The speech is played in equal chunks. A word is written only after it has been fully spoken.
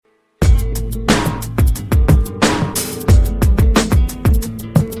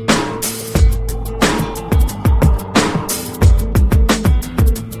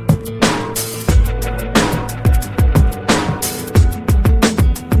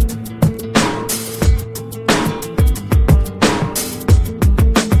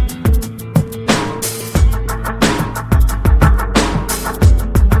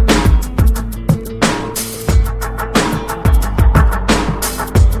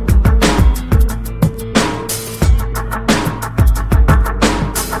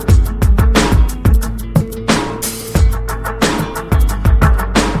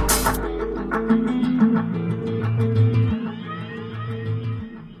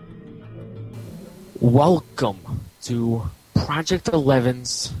Welcome to Project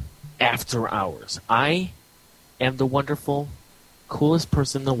 11's After Hours. I am the wonderful, coolest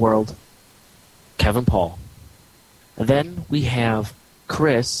person in the world, Kevin Paul. And then we have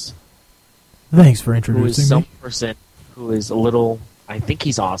Chris. Thanks for Who introducing is some me. person who is a little, I think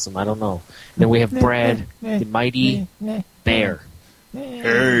he's awesome, I don't know. Then we have Brad, the mighty bear.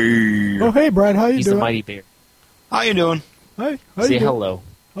 Hey. Oh, hey, Brad. How you He's doing? the mighty bear. How you doing? Hi. How Say you doing? hello.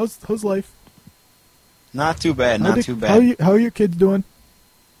 How's life? Not too bad, not too How bad. are your kids doing?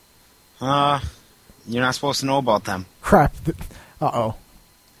 You're not supposed to know about them. Crap. Uh-oh.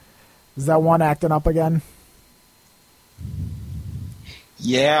 Is that one acting up again?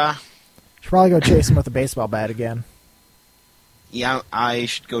 Yeah, Should probably go chase him with a baseball bat again. yeah, I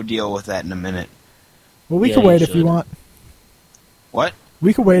should go deal with that in a minute. Well, we Yeah, can you wait if you should. want. What?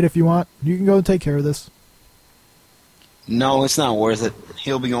 We can wait if you want. You can go and take care of this. No, it's not worth it.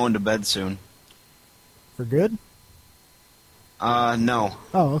 He'll be going to bed soon. For good? No.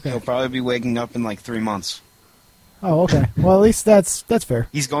 Oh, okay. He'll probably be waking up in like 3 months. Oh, okay. Well, at least that's fair.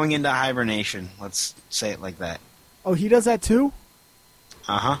 He's going into hibernation. Let's say it like that. Oh, he does that too?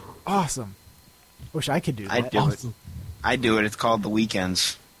 Uh-huh. Awesome. Wish I could do that. I do it. I do it. It's called the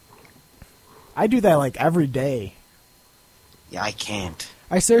weekends. I do that like every day. Yeah, I can't.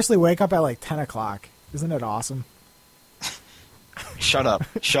 I seriously wake up at like 10 o'clock. Isn't it awesome? Shut up.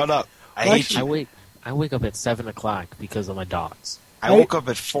 Shut up. I Well, hate you. I wake up at 7 o'clock because of my dogs. I woke up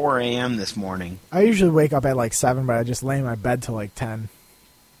at 4 a.m. this morning. I usually wake up at like 7, but I just lay in my bed till like 10.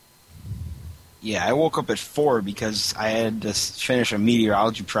 Yeah, I woke up at 4 because I had to finish a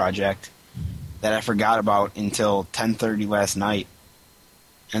meteorology project that I forgot about until 10:30 last night.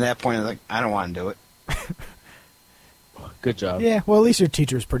 And at that point, I was like, I don't want to do it. Good job. Yeah, well, at least your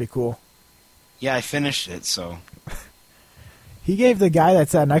teacher's pretty cool. Yeah, I finished it, so... He gave the guy that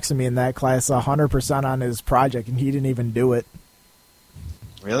sat next to me in that class 100% on his project, and he didn't even do it.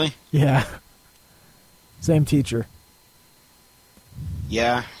 Really? Yeah. Same teacher.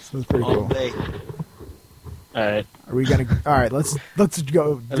 Yeah. So it's pretty All cool. day. Alright. Are we gonna? All right, let's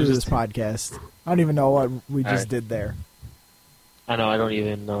go do was this just- podcast. I don't even know what we All just right. did there. I know, I don't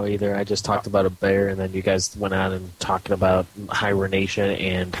even know either. I just talked about a bear, and then you guys went on and talking about hibernation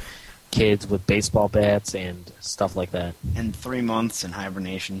and kids with baseball bats and stuff like that. And 3 months in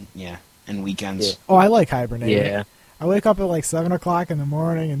hibernation, yeah. And weekends. Yeah. Oh, I like hibernating. Yeah. I wake up at like 7 o'clock in the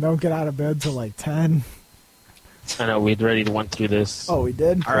morning and don't get out of bed till like 10. I know, we'd already went through this. Oh, we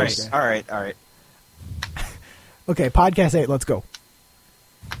did. All right, Okay. all right, all right. Okay, podcast 8. Let's go.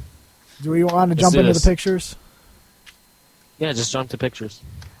 Do we want to Let's jump do into this. the pictures? Yeah, just jump to pictures.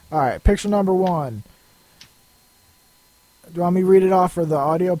 All right, picture number 1. Do you want me to read it off for the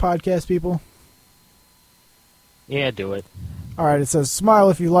audio podcast people? Yeah, do it. All right, it says, smile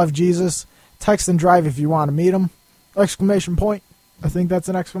if you love Jesus. Text and drive if you want to meet him. Exclamation point. I think that's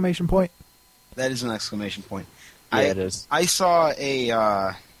an exclamation point. That is an exclamation point. Yeah, I, it is. I saw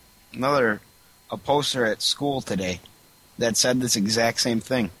a poster at school today that said this exact same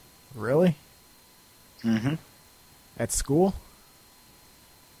thing. Really? Mm-hmm. At school?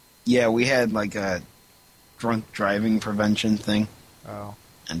 Yeah, we had like a drunk driving prevention thing Oh.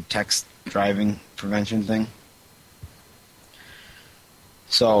 and text driving prevention thing.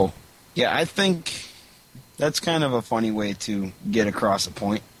 So, yeah, I think that's kind of a funny way to get across a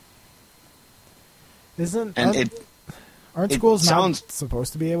point. Isn't And aren't it schools sounds- not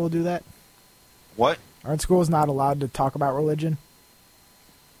supposed to be able to do that? what? Aren't schools not allowed to talk about religion?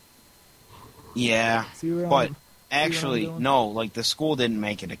 Yeah, See what but I'm- actually, doing? no, like the school didn't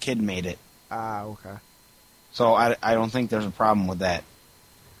make it, a kid made it. Ah, okay. So I don't think there's a problem with that,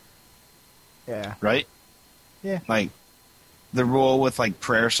 Yeah. right? Yeah. Like, the rule with like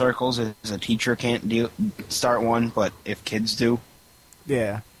prayer circles is a teacher can't start one, but if kids do,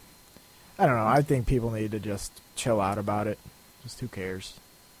 Yeah. I don't know. I think people need to just chill out about it. Just who cares?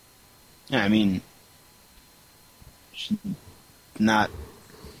 yeah, I mean, should not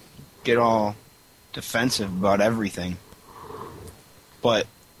get all defensive about everything. But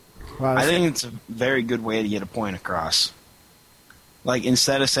Well, I think it's a very good way to get a point across. Like,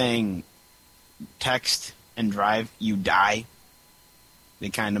 instead of saying text and drive, you die, they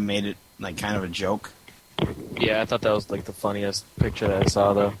kind of made it like kind of a joke. Yeah, I thought that was like the funniest picture that I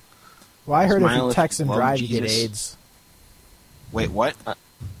saw, though. well, I heard if smile you if text you and love drive, you get Jesus. AIDS. Wait, what?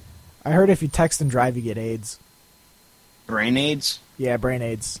 I heard if you text and drive, you get AIDS. Brain AIDS? Yeah, brain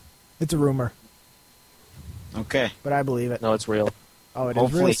AIDS. It's a rumor, Okay. but I believe it. No, it's real. Oh, it is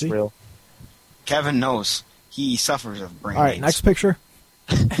Hopefully really? It's See? real. Kevin knows. He suffers of brain All right, AIDS. next picture.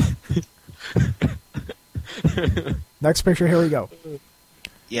 Next picture, here we go.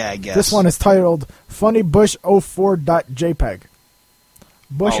 Yeah, I guess. This one is titled funnybush04.jpg.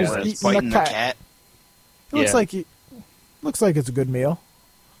 Bush is it's eating biting the cat. It looks Yeah. like looks like it's a good meal.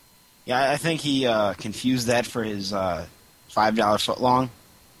 Yeah, I think he confused that for his $5 footlong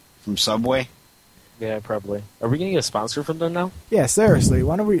from Subway. Yeah, probably. Are we gonna get a sponsor from them now? Yeah, seriously,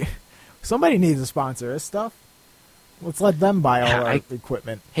 why don't we? Somebody needs to sponsor this stuff. Let's let them buy all our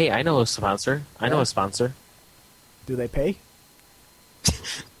equipment. Hey, I know a sponsor. I know Yeah. a sponsor. Do they pay?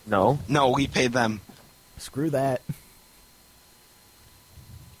 No. No, we paid them. Screw that.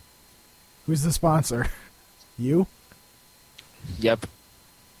 Who's the sponsor? You? Yep.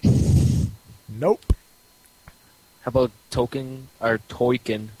 Nope. How about Token or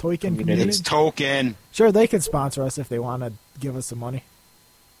Toykin? Toykin Community. Community? It's Token. Sure, they can sponsor us if they want to give us some money.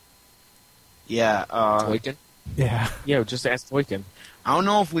 Yeah, Toykin? Yeah. Yeah, just ask Toykin. I don't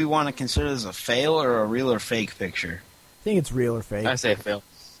know if we want to consider this a fail or a real or fake picture. I think it's real or fake. I say a fail.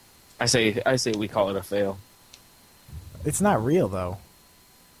 I say we call it a fail. It's not real, though.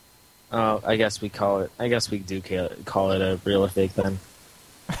 I guess we call it. I guess we do call it a real or fake then.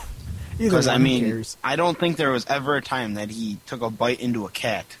 Because, I mean, cares. I don't think there was ever a time that he took a bite into a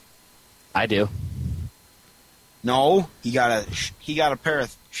cat. I do. No, he got a pair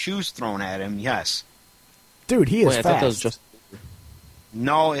of shoes thrown at him, yes. Dude, he is Wait, I fast. thought that was just.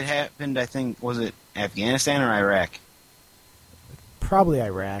 No, it happened, I think, was it Afghanistan or Iraq? Probably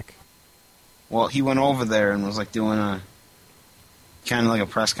Iraq. Well, he went over there and was, like, doing a kind of like a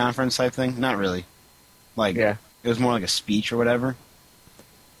press conference type thing. Not really. Like, Yeah. it was more like a speech or whatever.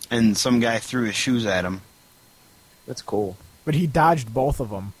 And some guy threw his shoes at him. That's cool. But he dodged both of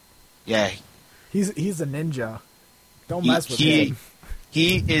them. Yeah, He's a ninja. Don't mess with him.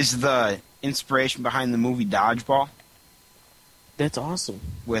 he is the inspiration behind the movie Dodgeball That's awesome.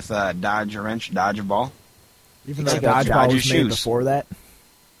 with Dodge a Wrench, Dodge a Ball. Even though He got Dodgeball Dodge's was made shoes. before that.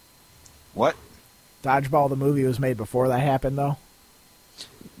 What? Dodgeball, the movie, was made before that happened, though.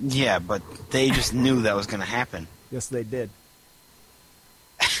 Yeah, but they just knew that was going to happen. Yes, they did.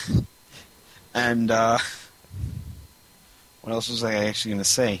 And what else was I actually going to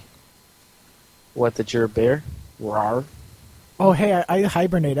say? What? That you're a bear? Rawr. Oh, hey, I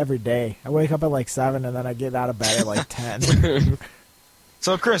hibernate every day. I wake up at like 7, and then I get out of bed at like 10.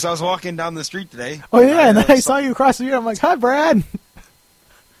 So, Chris, I was walking down the street today. Oh, yeah, and then I saw you across the street. I'm like, hi, Brad.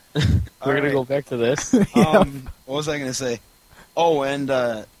 We're gonna go back to this. Yeah. What was I going to say? Oh, and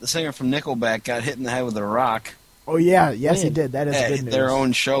the singer from Nickelback got hit in the head with a rock. Oh, yeah. Yes, he Man. did. That is At good news. their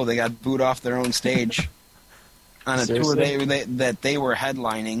own show. They got booed off their own stage on a tour Seriously? that they were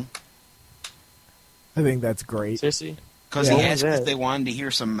headlining. I think that's great. Seriously? Because Yeah. he What asked was if that? they wanted to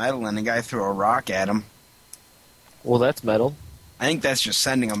hear some metal, and the guy threw a rock at him. Well, that's metal. I think that's just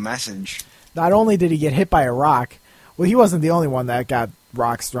sending a message. Not only did he get hit by a rock, well, he wasn't the only one that got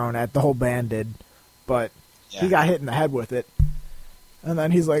rocks thrown at. The whole band did. But he got hit in the head with it. And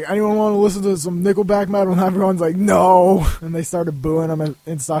then he's like, anyone want to listen to some Nickelback metal? And everyone's like, no. And they started booing him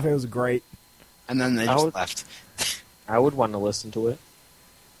and stuff. It was great. And then they I just would- left. I would want to listen to it.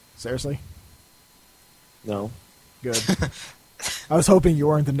 Seriously? No. Good. I was hoping you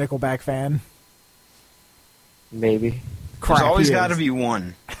weren't the Nickelback fan. Maybe. Crap, There's always he got to is. be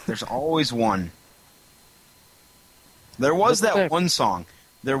one. There's always one. There was that Nickelback. one song.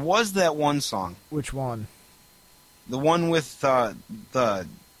 There was that one song. Which one? The one with the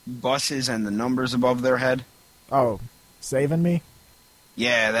buses and the numbers above their head. Oh, Saving Me?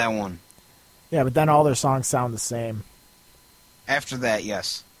 Yeah, that one. Yeah, but then all their songs sound the same. After that,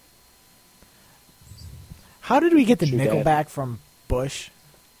 yes. How did we get the True that. Nickelback from Bush?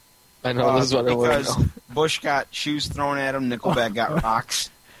 I know this is what I want Because to know. Bush got shoes thrown at him, Nickelback got rocks,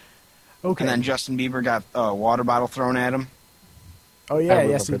 Okay. and then Justin Bieber got a water bottle thrown at him. Oh, I yeah,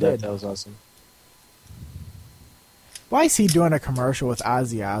 yes, he remember did. That was awesome. Why is he doing a commercial with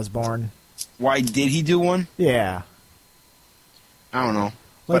Ozzy Osbourne? Why did he do one? Yeah. I don't know.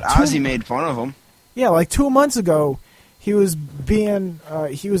 Like But Ozzy made fun of him. Yeah, like 2 months ago, he was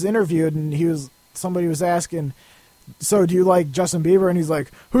he was interviewed, and somebody was asking, so do you like Justin Bieber? And he's like,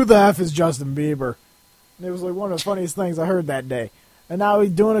 who the F is Justin Bieber? And it was like one of the funniest things I heard that day. And now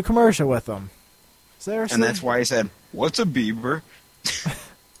he's doing a commercial with him. Seriously? And that's why he said, what's a Bieber?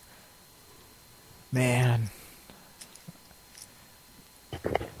 Man.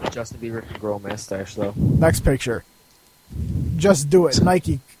 Justin Bieber can grow a mustache, though. Next picture. Just do it.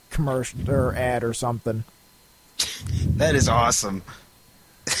 Nike commercial or ad or something. That is awesome.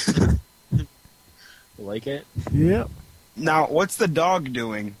 You like it? Yep. Now, what's the dog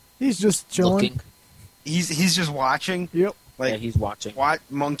doing? He's just chilling. Looking. He's just watching. Yep. Like, Yeah, he's watching. what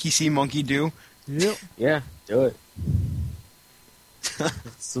monkey see, monkey do. Yep. Yeah, do it.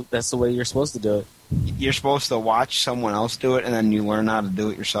 That's the way you're supposed to do it. You're supposed to watch someone else do it, and then you learn how to do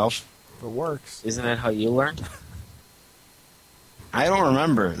it yourself. If it works. Isn't that how you learned? I don't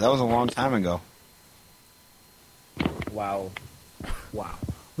remember. That was a long time ago. Wow. Wow.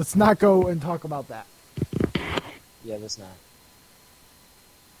 Let's not go and talk about that. Yeah, that's not.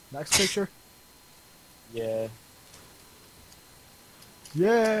 Next picture. Yeah.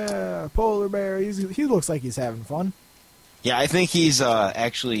 Yeah, polar bear. He looks like he's having fun. Yeah, I think he's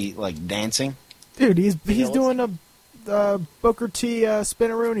actually like dancing. Dude, he's what's- doing a Booker T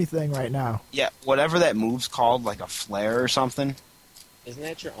spinneroonie thing right now. Yeah, whatever that move's called, like a flare or something. Isn't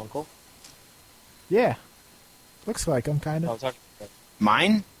that your uncle? Yeah, looks like him kind Oh, of. talking about.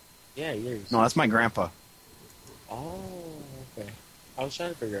 Mine? Yeah, yours. No, that's my grandpa. Oh, okay. I was trying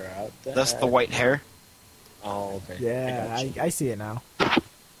to figure out. That's the white hair. Oh, okay. Yeah, I, got you. I see it now.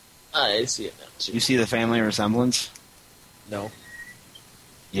 I see it now too. You see the family resemblance? No.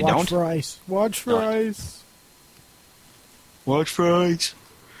 You Watch don't? for ice. Watch for No. ice. Watch for ice.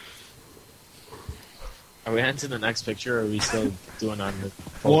 Are we on to the next picture, or are we still doing on the...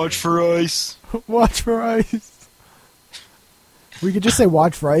 Watch for ice. Watch for ice. We could just say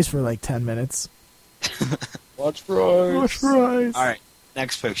watch for ice for like 10 minutes. Watch for ice. Watch for ice. All right,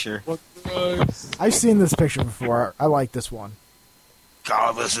 next picture. Watch for ice. I've seen this picture before. I like this one.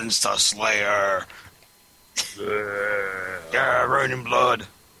 God listens to Slayer. Yeah, raining blood.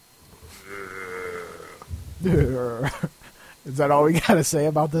 Is that all we gotta say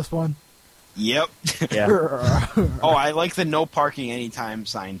about this one? Yep. Yeah. Oh, I like the no parking anytime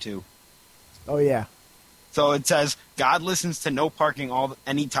sign too. Oh yeah. So it says, God listens to no parking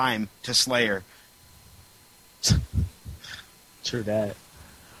anytime to Slayer. True that.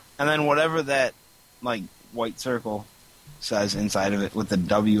 And then whatever that, like, white circle says inside of it with the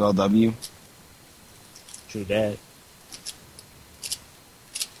WLW. True that.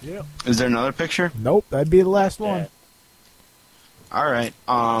 Yep. Is there another picture? Nope, that'd be the last one. All right.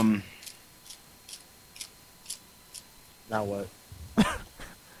 Now what?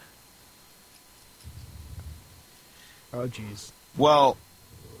 Oh jeez. Well,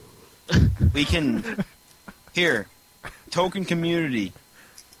 we can... Here. Token community.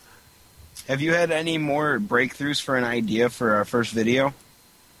 Have you had any more breakthroughs for an idea for our first video?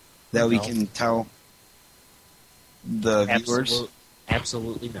 That we No. can tell the viewers?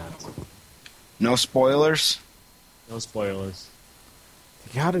 Absolutely not. No spoilers? No spoilers.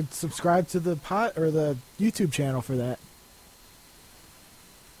 You gotta subscribe to the the YouTube channel for that.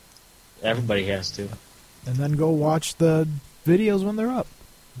 Everybody has to. And then go watch the videos when they're up.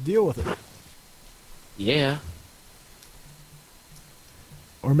 Deal with it. Yeah.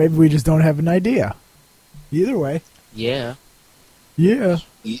 Or maybe we just don't have an idea. Either way. Yeah. Yeah.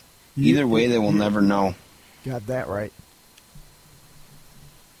 Either way, they will never know. Got that right.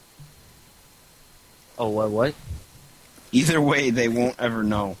 Oh, what? Either way, they won't ever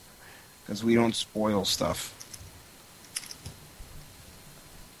know. Because we don't spoil stuff.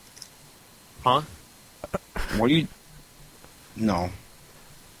 Huh? What do you... No. I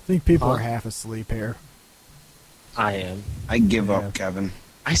think people Huh? are half asleep here. I am. I give Yeah. up, Kevin.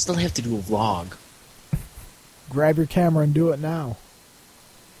 I still have to do a vlog. Grab your camera and do it now.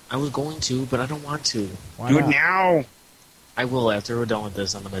 I was going to, but I don't want to. Why Do not? it now! I will after we're done with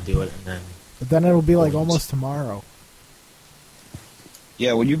this. I'm gonna do it, and then But then it'll be like Won't. almost tomorrow.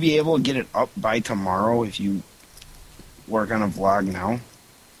 Yeah, would you be able to get it up by tomorrow if you work on a vlog now?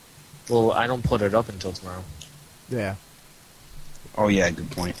 well, I don't put it up until tomorrow. Yeah. Oh, yeah, good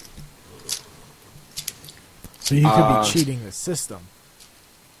point. So you could Uh, be cheating the system.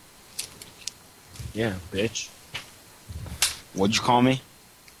 Yeah, bitch. What'd you call me?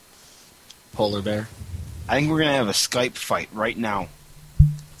 Polar bear. I think we're going to have a Skype fight right now.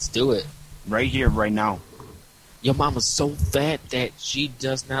 Let's do it. Right here, right now. Your mama's so fat that she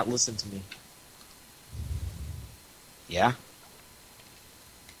does not listen to me. Yeah?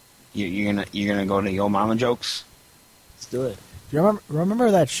 You're gonna go to Yo Mama jokes? Let's do it. Do you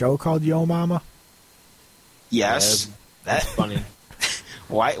remember that show called Yo Mama? Yes. Yeah, That that's funny.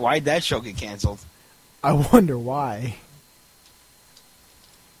 why'd that show get canceled? I wonder why.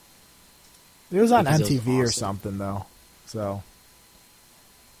 It was on Because it was MTV or awesome. something, though. So.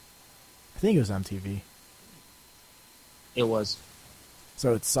 I think it was MTV. It was.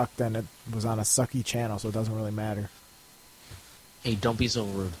 So it sucked and it was on a sucky channel, so it doesn't really matter. Hey, don't be so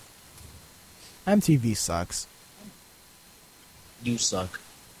rude. MTV sucks. You suck.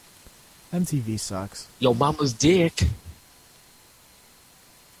 MTV sucks. Yo mama's dick.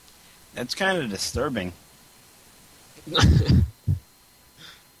 That's kind of disturbing.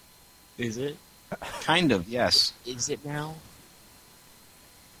 Is it? Kind of, yes. Is it now?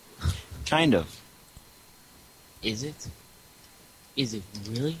 Kind of. Is it? Is it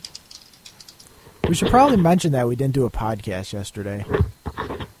really? We should probably mention that we didn't do a podcast yesterday.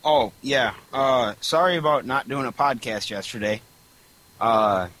 Oh, yeah. Sorry about not doing a podcast yesterday.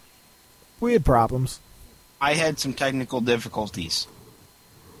 We had problems. I had some technical difficulties.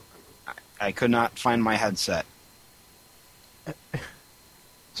 I could not find my headset.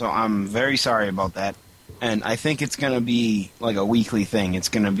 So I'm very sorry about that. And I think it's going to be like a weekly thing. It's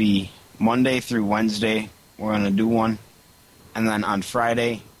going to be Monday through Wednesday. We're going to do one. And then on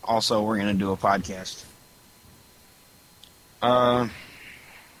Friday, also, we're going to do a podcast.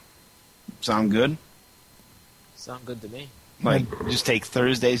 Sound good? Sound good to me. Like, just take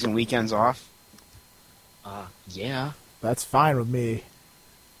Thursdays and weekends off? Yeah. That's fine with me.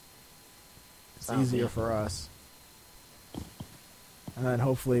 It's Sounds easier good. for us. And then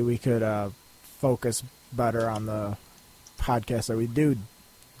hopefully we could focus better on the podcast that we do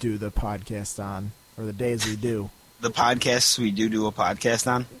the podcast on, or the days we do. The podcasts we do a podcast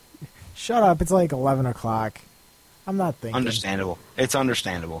on? Shut up, it's like 11 o'clock. I'm not thinking. Understandable. It's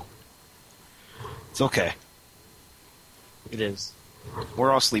understandable. It's okay. It is.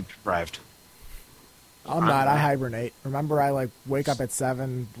 We're all sleep deprived. I'm not, I hibernate. Remember, I wake up at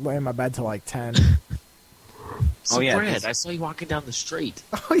 7, lay in my bed till 10. So Oh, yeah, Brad, 'cause- I saw you walking down the street.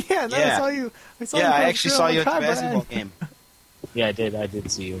 Oh yeah, and then Yeah. I saw you. Yeah, I across actually the saw street. you at the Hi, Brad. basketball game. Yeah, I did. I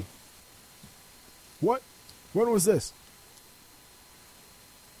did see you. What? When was this?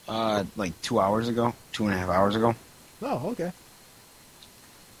 Like 2 hours ago, 2.5 hours ago. Oh, okay.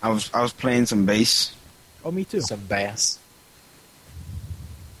 I was playing some bass. Oh, me too. Some bass.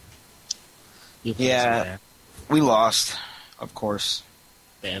 You played Yeah. some bass We lost, of course,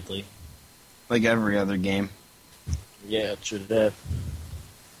 badly. like every other game. Yeah, true that.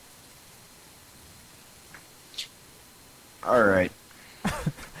 All right.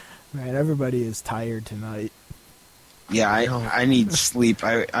 Man, everybody is tired tonight. Yeah, No. I need sleep.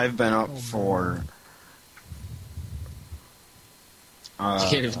 I've been up Oh, for. You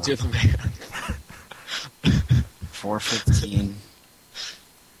can't even do the math. 4:15.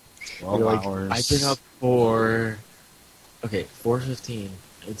 12 You're like, hours. I've been up for 4:15.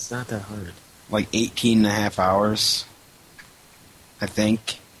 It's not that hard. like 18.5 hours, I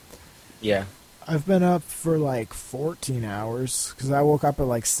think. Yeah. I've been up for 14 hours because I woke up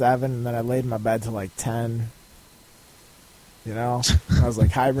at 7 and then I laid in my bed till 10. You know, I was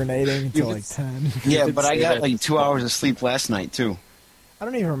hibernating until could- 10. Yeah, did but I say got that. 2 hours of sleep last night too. I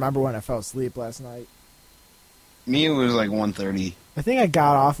don't even remember when I fell asleep last night. Me, it was 1:30. I think I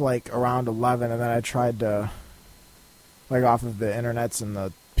got off around 11 and then I tried to off of the internets and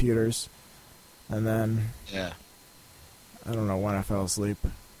the computers, and then Yeah. I don't know when I fell asleep.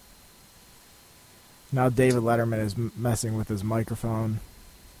 Now David Letterman is messing with his microphone,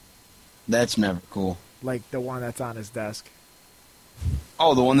 That's never cool. the one that's on his desk.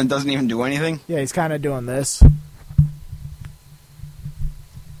 Oh, the one that doesn't even do anything? Yeah, he's kind of doing this.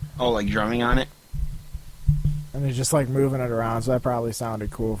 Oh, like drumming on it? And he's just moving it around, so that probably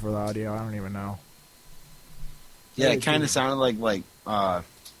sounded cool for the audio. I don't even know. Yeah, Yeah, it kind of it's- sounded like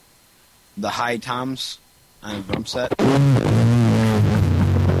the high toms on a drum set.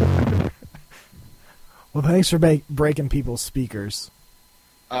 Well, thanks for breaking people's speakers.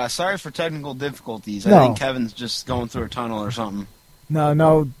 Sorry for technical difficulties. No. I think Kevin's just going through a tunnel or something.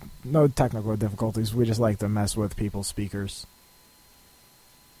 No technical difficulties. We just like to mess with people's speakers.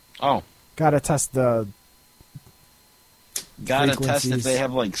 Oh, Gotta test the gotta test if frequencies. they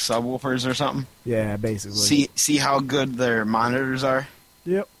have subwoofers or something. yeah, basically. See how good their monitors are.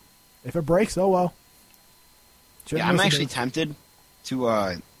 Yep. If it breaks, oh well. Shouldn't Yeah, I'm listen to actually it. tempted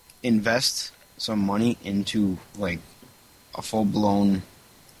to invest some money into a full blown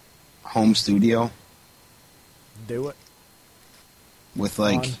home studio Do it. with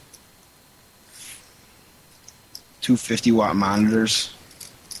Fun. 250-watt monitors,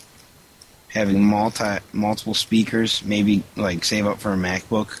 having multiple speakers, maybe save up for a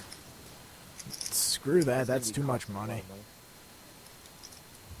MacBook. Screw that. That's too much money.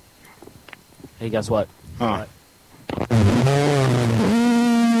 Hey, guess what? Huh.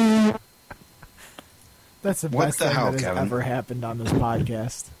 That's the What best the thing hell, that has Kevin? ever happened on this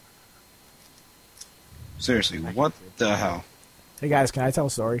podcast. Seriously, what the hell? Hey guys, can I tell a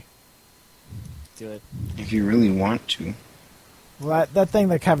story? Do it. If you really want to. Well, that thing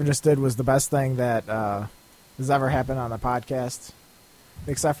that Kevin just did was the best thing that has ever happened on the podcast.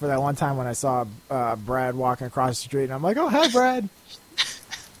 Except for that one time when I saw Brad walking across the street, and I'm like, "Oh, hi, Brad."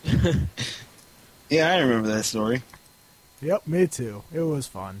 Yeah, I remember that story. Yep, me too. It was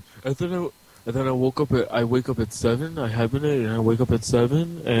fun. I thought And then I wake up at 7, I hibernate, and I wake up at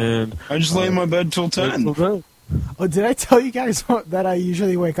 7, and... I just lay in my bed till 10. Till Oh, did I tell you guys that I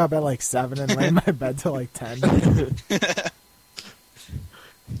usually wake up at like 7 and lay in my bed till like 10?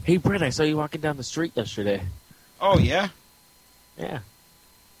 Hey, Brent, I saw you walking down the street yesterday. Oh, yeah? Yeah.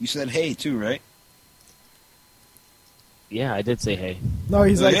 You said hey, too, right? Yeah, I did say hey. No,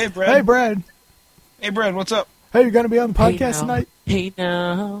 he's like, Hey, Brad. Hey, Brad. Hey, Brad, what's up? Hey, you going to be on the podcast Hey now, tonight? Hey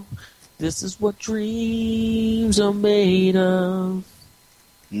now, this is what dreams are made of.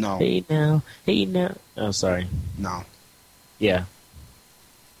 No. Hey now. Oh, sorry. No. Yeah.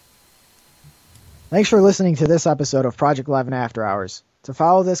 Thanks for listening to this episode of Project 11 After Hours. To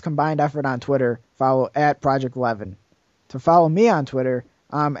follow this combined effort on Twitter, follow at Project 11. To follow me on Twitter,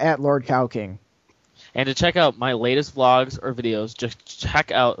 I'm at Lord Cow King. And to check out my latest vlogs or videos, just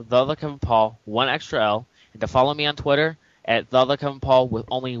check out The Other Kevin Paul, 1 extra L. And to follow me on Twitter, at The Other Kevin Paul with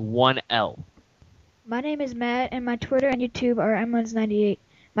only 1 L. My name is Matt, and my Twitter and YouTube are mlens98.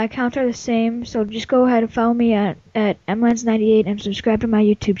 My accounts are the same, so just go ahead and follow me at mlens98 and subscribe to my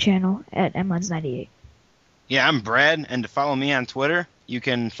YouTube channel at mlens98. Yeah, I'm Brad, and to follow me on Twitter, you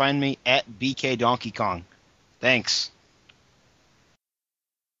can find me at BK Donkey Kong. Thanks.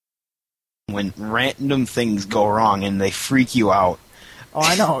 When random things go wrong and they freak you out. Oh,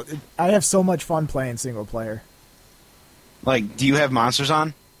 I know. I have so much fun playing single player. Like, do you have monsters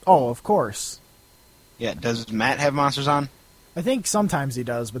on? Oh, of course. Yeah, does Matt have monsters on? I think sometimes he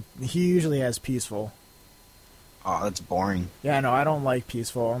does, but he usually has peaceful. Oh, that's boring. Yeah, no, I don't like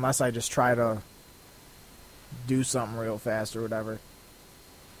peaceful unless I just try to do something real fast or whatever.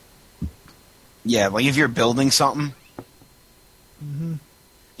 Yeah, like if you're building something,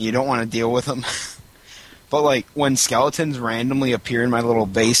 you don't want to deal with them. But like when skeletons randomly appear in my little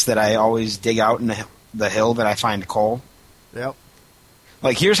base that I always dig out in the hill that I find coal. Yep.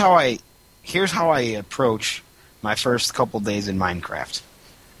 Like here's how I approach my first couple days in Minecraft.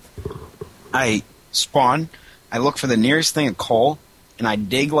 I spawn, I look for the nearest thing of coal, and I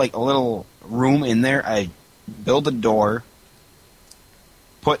dig like a little room in there. I build a door,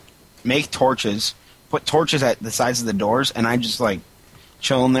 make torches, put torches at the sides of the doors, and I just like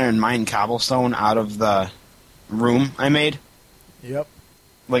chill in there and mine cobblestone out of the room I made. Yep.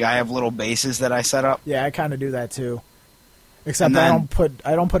 Like I have little bases that I set up. Yeah, I kind of do that too. Except then,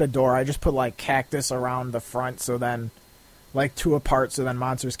 I don't put a door. I just put like cactus around the front, so then like 2 apart, so then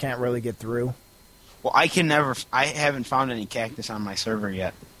monsters can't really get through. Well, I haven't found any cactus on my server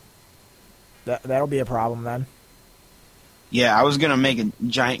yet. That'll be a problem then. Yeah, I was gonna make a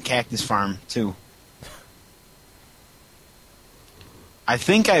giant cactus farm too. I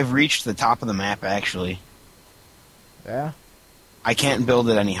think I've reached the top of the map actually. Yeah. I can't build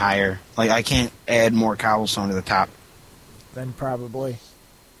it any higher. Like I can't add more cobblestone to the top. Then probably.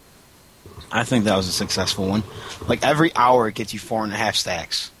 I think that was a successful one. Like every hour it gets you 4.5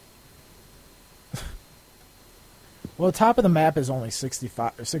 stacks. Well, the top of the map is only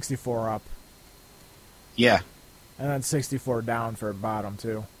 64 up, Yeah. and then 64 down for bottom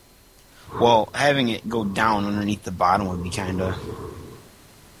too. Well, having it go down underneath the bottom would be kind of...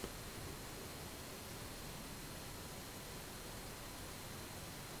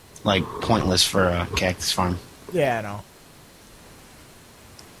 like, pointless for a cactus farm. Yeah, I know.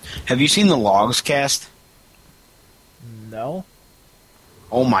 Have you seen the Logs cast? No.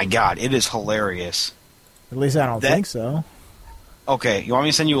 Oh my god, it is hilarious. At least I don't think so. Okay, you want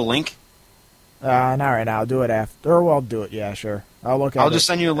me to send you a link? Not right now. I'll do it after. Or, well, do it. Yeah, sure. I'll look at it. I'll just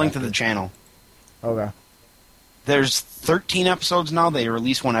send you a link after. to the channel. Okay. There's 13 episodes now. They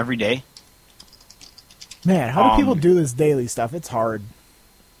release one every day. Man, how do people do this daily stuff? It's hard.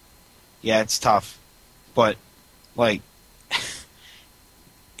 Yeah, it's tough. But, like,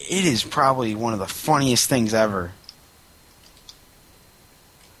 it is probably one of the funniest things ever.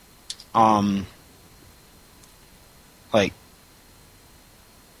 Like,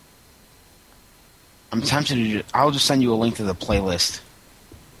 I'm tempted to... I'll just send you a link to the playlist.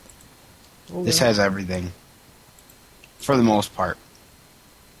 Okay. This has everything. For the most part.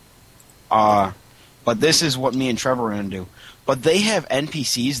 But this is what me and Trevor are going to do. But they have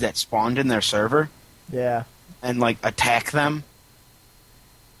NPCs that spawned in their server Yeah. and, like, attack them.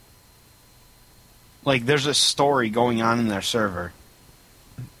 Like, there's a story going on in their server.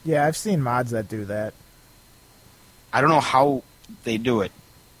 Yeah, I've seen mods that do that. I don't know how they do it.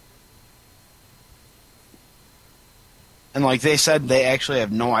 And, like, they said they actually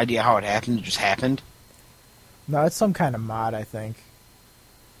have no idea how it happened. It just happened. No, it's some kind of mod, I think.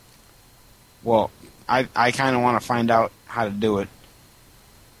 Well, I kind of want to find out how to do it.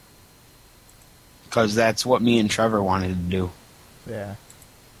 Because that's what me and Trevor wanted to do. Yeah.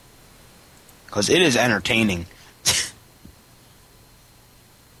 because it is entertaining.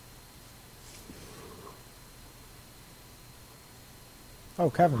 Oh,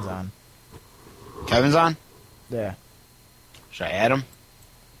 Kevin's on. Kevin's on? Yeah, Should I add him?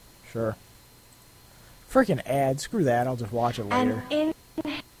 sure. Freaking ad. Screw that. I'll just watch it later.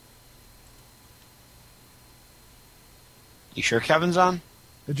 You sure Kevin's on?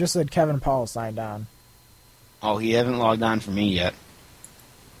 It just said Kevin Paul signed on. Oh, he hasn't logged on for me yet.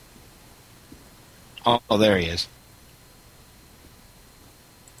 Oh, there he is.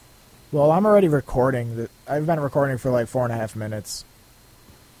 Well, I'm already recording. I've been recording for like 4.5 minutes.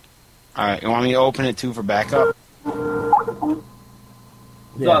 Alright, you want me to open it too for backup?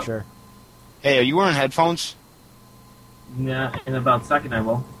 Yeah, up? sure. Hey, are you wearing headphones? Yeah, in about a second I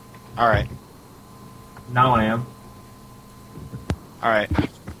will. Alright, Now I am. alright.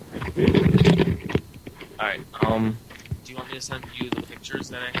 Alright, do you want me to send you the pictures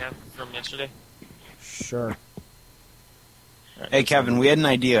that I have from yesterday? Sure. Hey, Kevin, we had an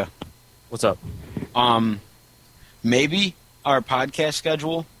idea. What's up? Maybe our podcast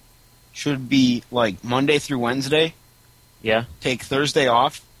schedule should be like Monday through Wednesday, Yeah? take Thursday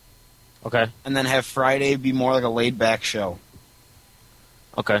off, Okay. and then have Friday be more like a laid-back show.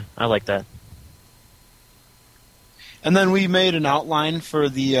 Okay, I like that. And then we made an outline for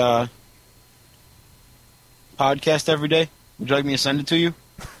the podcast every day. Would you like me to send it to you?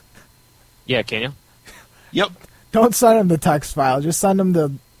 Yeah, can you? Yep. Don't send him the text file. Just send him the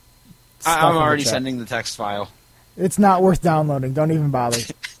stuff I'm in the already chat. sending the text file. It's not worth downloading. Don't even bother.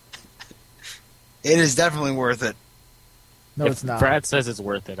 It is definitely worth it. No, if it's not. Brad says it's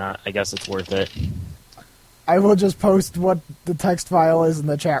worth it, I guess it's worth it. I will just post what the text file is in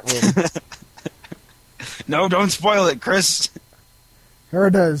the chat room. No, don't spoil it, Chris. Here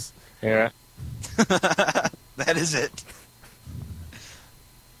it is. Yeah. That is it.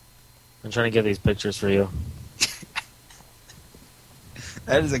 I'm trying to get these pictures for you.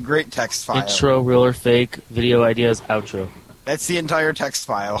 That is a great text file. Intro, real or fake, video ideas, outro. That's the entire text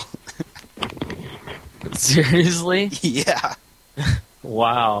file. Seriously? Yeah.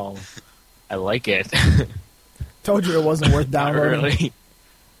 Wow. I like it. Told you it wasn't worth Not downloading. really.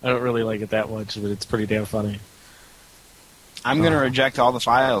 I don't really like it that much, but it's pretty damn funny. I'm going to reject all the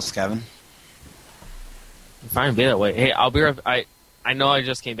files, Kevin. Fine, be that way. Hey, I'll be right. I know I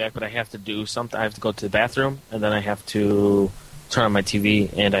just came back, but I have to do something. I have to go to the bathroom, and then I have to turn on my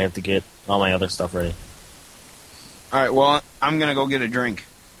TV, and I have to get all my other stuff ready. All right, well, I'm going to go get a drink.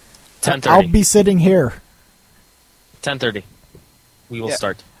 10:30. I'll be sitting here. 10:30. We will Yeah.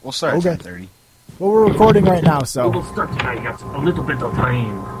 start. We'll start Okay. at 10:30. Well, we're recording right now, We so will start tonight. You have a little bit of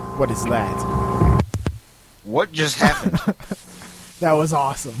time. what is that? What just happened? That was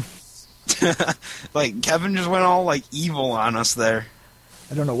awesome. Like, Kevin just went all, like, evil on us there.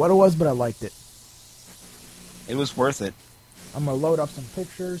 I don't know what it was, but I liked it. It was worth it. I'm going to load up some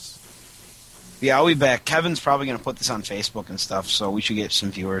pictures. Yeah, I'll be back. Kevin's probably going to put this on Facebook and stuff, so we should get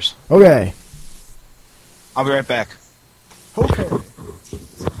some viewers. Okay. I'll be right back. Okay.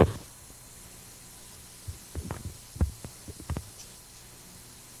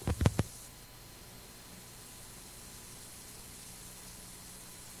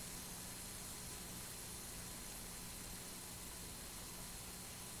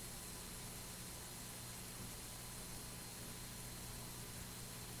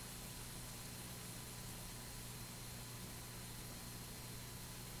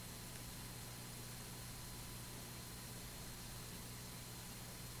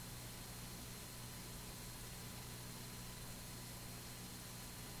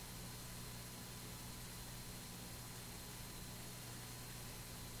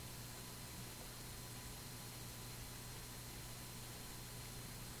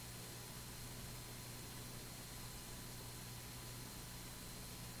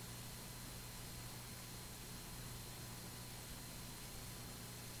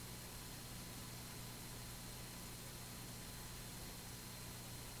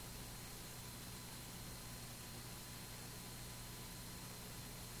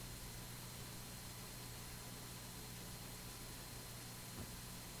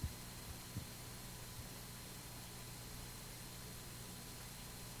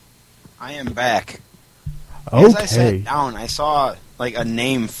 I am back. As I sat Okay. down, I saw, like, a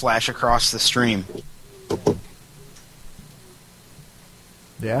name flash across the stream.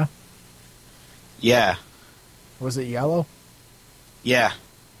 Yeah? Yeah. Was it yellow? Yeah.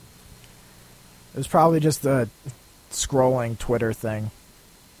 It was probably just a scrolling Twitter thing.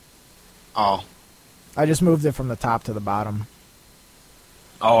 Oh. I just moved it from the top to the bottom.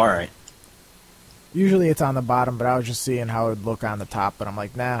 Oh, alright. Usually it's on the bottom, but I was just seeing how it would look on the top, but I'm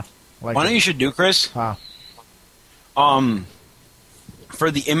like, nah. Like Why don't you should do, Chris? Huh. For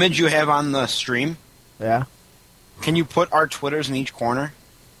the image you have on the stream, Yeah. can you put our Twitters in each corner?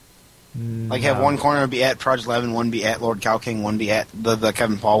 Like have No. one corner be at Project 11, one be at Lord Cow King, one be at the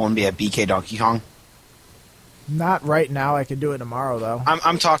Kevin Paul, one be at BK Donkey Kong. Not right now. I could do it tomorrow, though.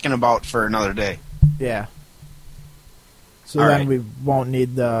 I'm talking about for another day. Yeah. So All then right. we won't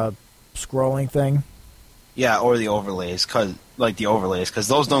need the scrolling thing. Yeah, or the overlays, because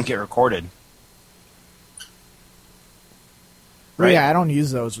those don't get recorded. Right. Yeah, I don't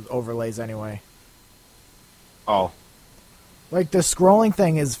use those overlays anyway. Oh, Like the scrolling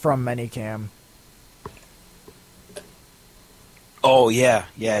thing is from Manycam. oh yeah,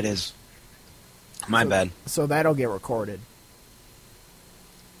 it is. My So- bad. So that'll get recorded.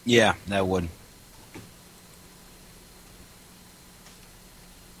 Yeah, that would.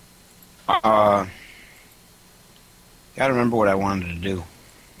 Gotta remember what I wanted to do.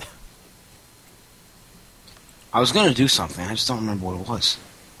 I was gonna do something. I just don't remember what it was.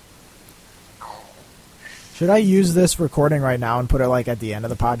 Should I use this recording right now and put it like at the end of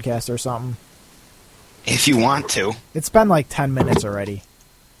the podcast or something? If you want to, It's been like 10 minutes already.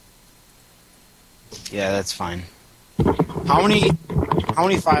 yeah, that's fine. How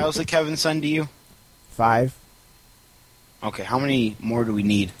many files did Kevin send to you? 5. Okay, how many more do we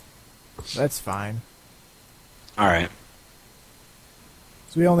need? That's fine. All right.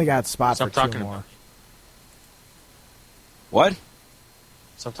 So we only got spot Stop for 2 talking more. about me. What?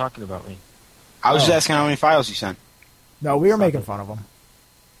 Stop talking about me. I was Oh. just asking how many files you sent. No, we were Stop making it. fun of him.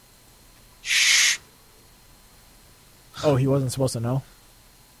 Shh. Oh, he wasn't supposed to know?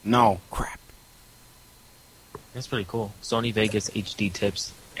 No. Crap. That's pretty cool. Sony Vegas HD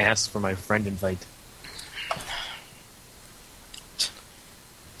tips. Ask for my friend invite.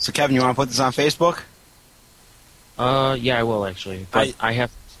 So Kevin, you want to put this on Facebook? Yeah, I will actually. But I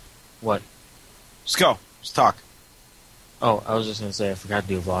have. What? Let's go. Let's talk. Oh, I was just gonna say I forgot to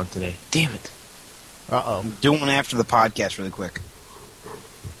do a vlog today. Damn it! Uh-oh. Do one after the podcast really quick.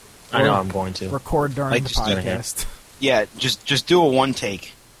 I know I'm going to. Record during Like the just gonna podcast. Yeah, just do a one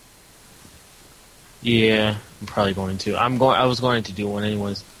take. Yeah, I'm probably going to. I was going to do one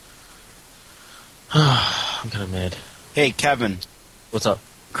anyways. I'm kind of mad. Hey Kevin, What's up?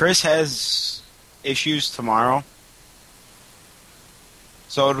 Chris has issues tomorrow,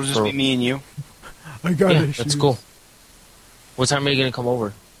 so it'll just be me and you. I got Yeah, issues. that's cool. What time are you gonna come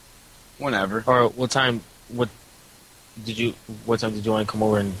over? Whenever. Or what time? What time did you want to come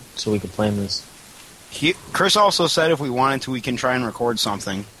over and so we could plan this? Chris also said if we wanted to, we can try and record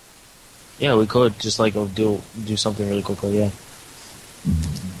something. Yeah, we could just like go do something really quickly. Yeah.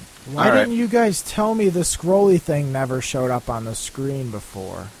 Why All right. didn't you guys tell me the scrolly thing never showed up on the screen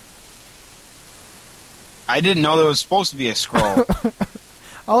before? I didn't know there was supposed to be a scroll.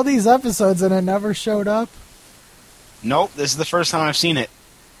 All these episodes and it never showed up? Nope, this is the first time I've seen it.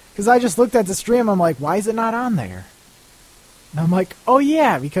 Because I just looked at the stream, I'm like, why is it not on there? And I'm like, oh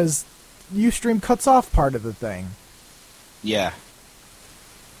yeah, because Ustream cuts off part of the thing. Yeah.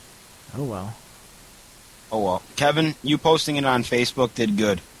 Oh well. Oh well. Kevin, you posting it on Facebook did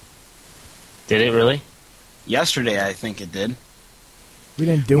good. Did it really? Yesterday, I think it did. We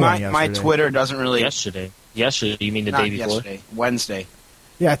didn't do one My yesterday. Twitter doesn't really. Yesterday. Yesterday? You mean the Not day before? yesterday. Wednesday.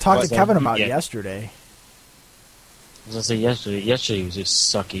 Yeah, I talked to Wednesday? Kevin about it Yeah. yesterday. I was gonna say yesterday. Yesterday was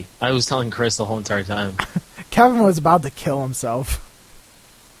just sucky. I was telling Chris the whole entire time. Kevin was about to kill himself.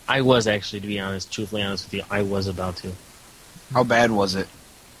 I was actually, to be honest, truthfully honest with you, I was about to. How bad was it?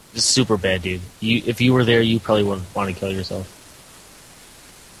 Just super bad, dude. If you were there, you probably wouldn't want to kill yourself.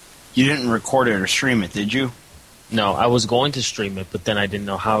 You didn't record it or stream it, did you? No, I was going to stream it, but then I didn't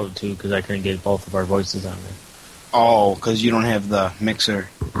know how to because I couldn't get both of our voices on there. Oh, because you don't have the mixer.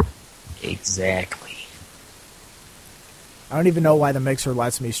 Exactly. I don't even know why the mixer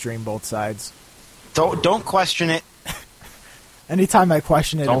lets me stream both sides. Don't question it. Anytime I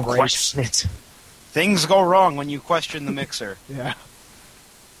question it, Don't it breaks. question it. Things go wrong when you question the mixer. Yeah.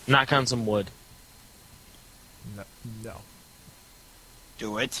 Knock on some wood. No. No.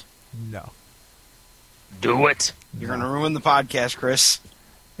 Do it. No. Do it. You're gonna ruin the podcast, Chris.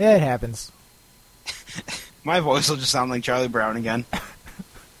 Yeah, it happens. My voice will just sound like Charlie Brown again.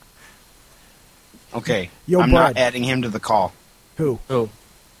 Okay, Yo, I'm not Brad. adding him to the call. Who? Oh,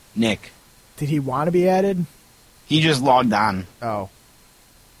 Nick. Did he want to be added? He just logged on. Oh.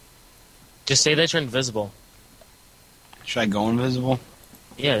 just say that you're invisible. Should I go invisible?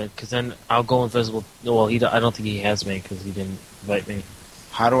 Yeah, because then I'll go invisible. Well, I don't think he has me because he didn't invite me.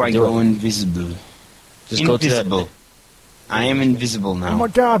 How do I Do go it. invisible? Just Invisible. go to that. I am invisible Oh my now.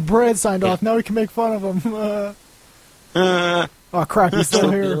 god, Brad signed Yeah. off. Now we can make fun of him. Uh, Oh crap, he's still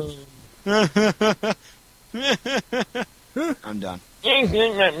here. I'm done.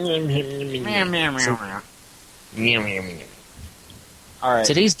 All right.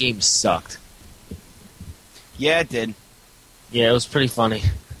 Today's game sucked. Yeah, it did. Yeah, it was pretty funny.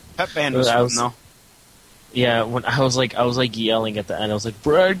 Pep Band was I fun, was- though. Yeah, when I was like yelling at the end. I was like,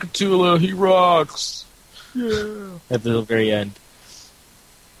 Brad Catula, he rocks. Yeah. At the very end,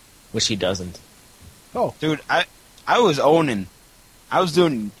 which he doesn't. Oh, Dude, I was owning. I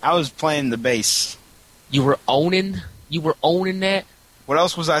was playing the bass. You were owning that. What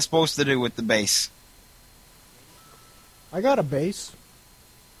else was I supposed to do with the bass? I got a bass.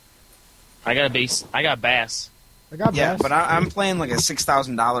 I got a bass. I got bass. I got Yeah, bass. but I'm playing like a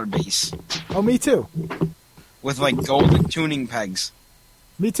 $6,000 bass Oh, me too. with like golden tuning pegs.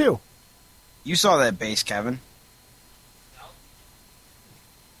 Me too. You saw that bass, Kevin.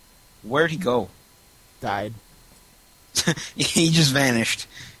 Where'd he go? Died. He just vanished.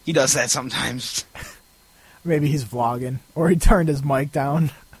 He does that sometimes. Maybe he's vlogging, or he turned his mic down,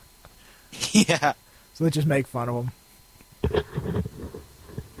 Yeah. so they just make fun of him.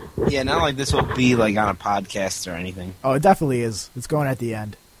 Yeah, not like this will be like on a podcast or anything. Oh, it definitely is. It's going at the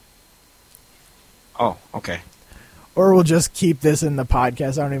end. Oh, okay. Or we'll just keep this in the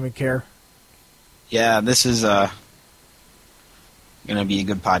podcast. I don't even care. Yeah, this is gonna be a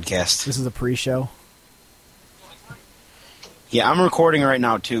good podcast. This is a pre-show. Yeah, I'm recording right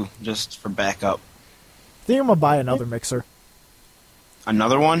now too, just for backup. I think I'm gonna buy another mixer.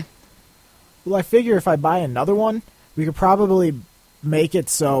 Another one? Well, I figure if I buy another one, we could probably make it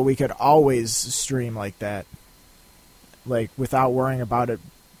so we could always stream like that. Like, without worrying about it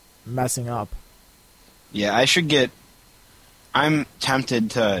messing up. Yeah, I should get. I'm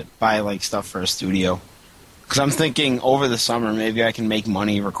tempted to buy like stuff for a studio, because I'm thinking over the summer maybe I can make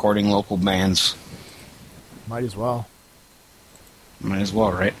money recording local bands. Might as well. Might as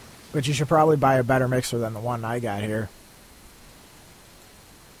well, right? But you should probably buy a better mixer than the one I got here.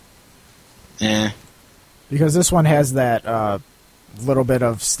 Eh. Because this one has that little bit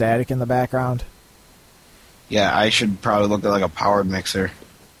of static in the background. Yeah, I should probably look at like a powered mixer.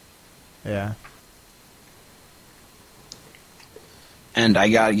 Yeah. And I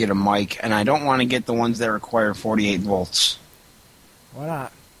gotta get a mic, and I don't want to get the ones that require 48 volts. Why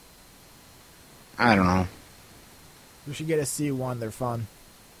not? I don't know. We should get a C1. They're fun.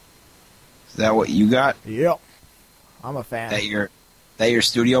 Is that what you got? Yep. I'm a fan. That your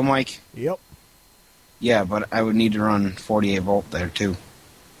studio mic? Yep. Yeah, but I would need to run 48 volt there too.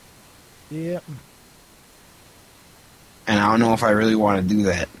 Yep. And I don't know if I really want to do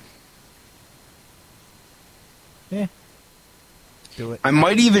that. Yeah. Do it. I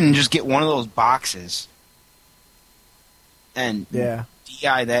might even just get one of those boxes and Yeah.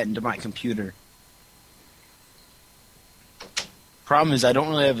 DI that into my computer. Problem is, I don't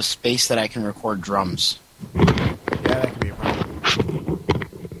really have a space that I can record drums. Yeah, that could be a problem.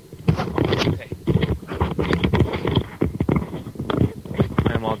 Okay.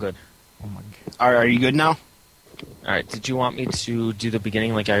 I'm all good. Oh my god. Are you good now? All right. Did you want me to do the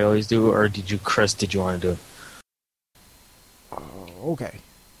beginning like I always do, or did you want to do it? Okay.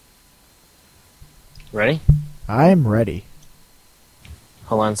 Ready? I'm ready.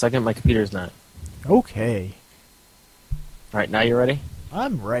 Hold on a second. My computer's not. Okay. All right. Now you're ready?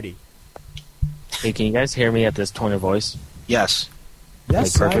 I'm ready. Hey, can you guys hear me at this tone of voice? Yes.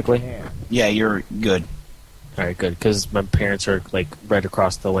 Yes, Like, perfectly? I can. Yeah, you're good. All right, good. Because my parents are like right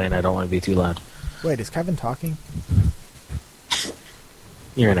across the way, and I don't want to be too loud. Wait, is Kevin talking?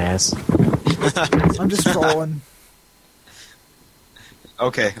 You're an ass. I'm just trolling.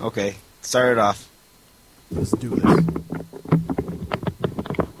 Okay. Start it off. Let's do this. All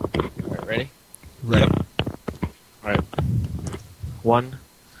right, ready? Ready. All right. 1,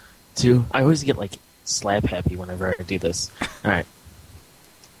 2. I always get like slap happy whenever I do this. All right.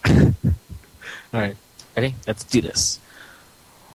 All right. Ready? Let's do this.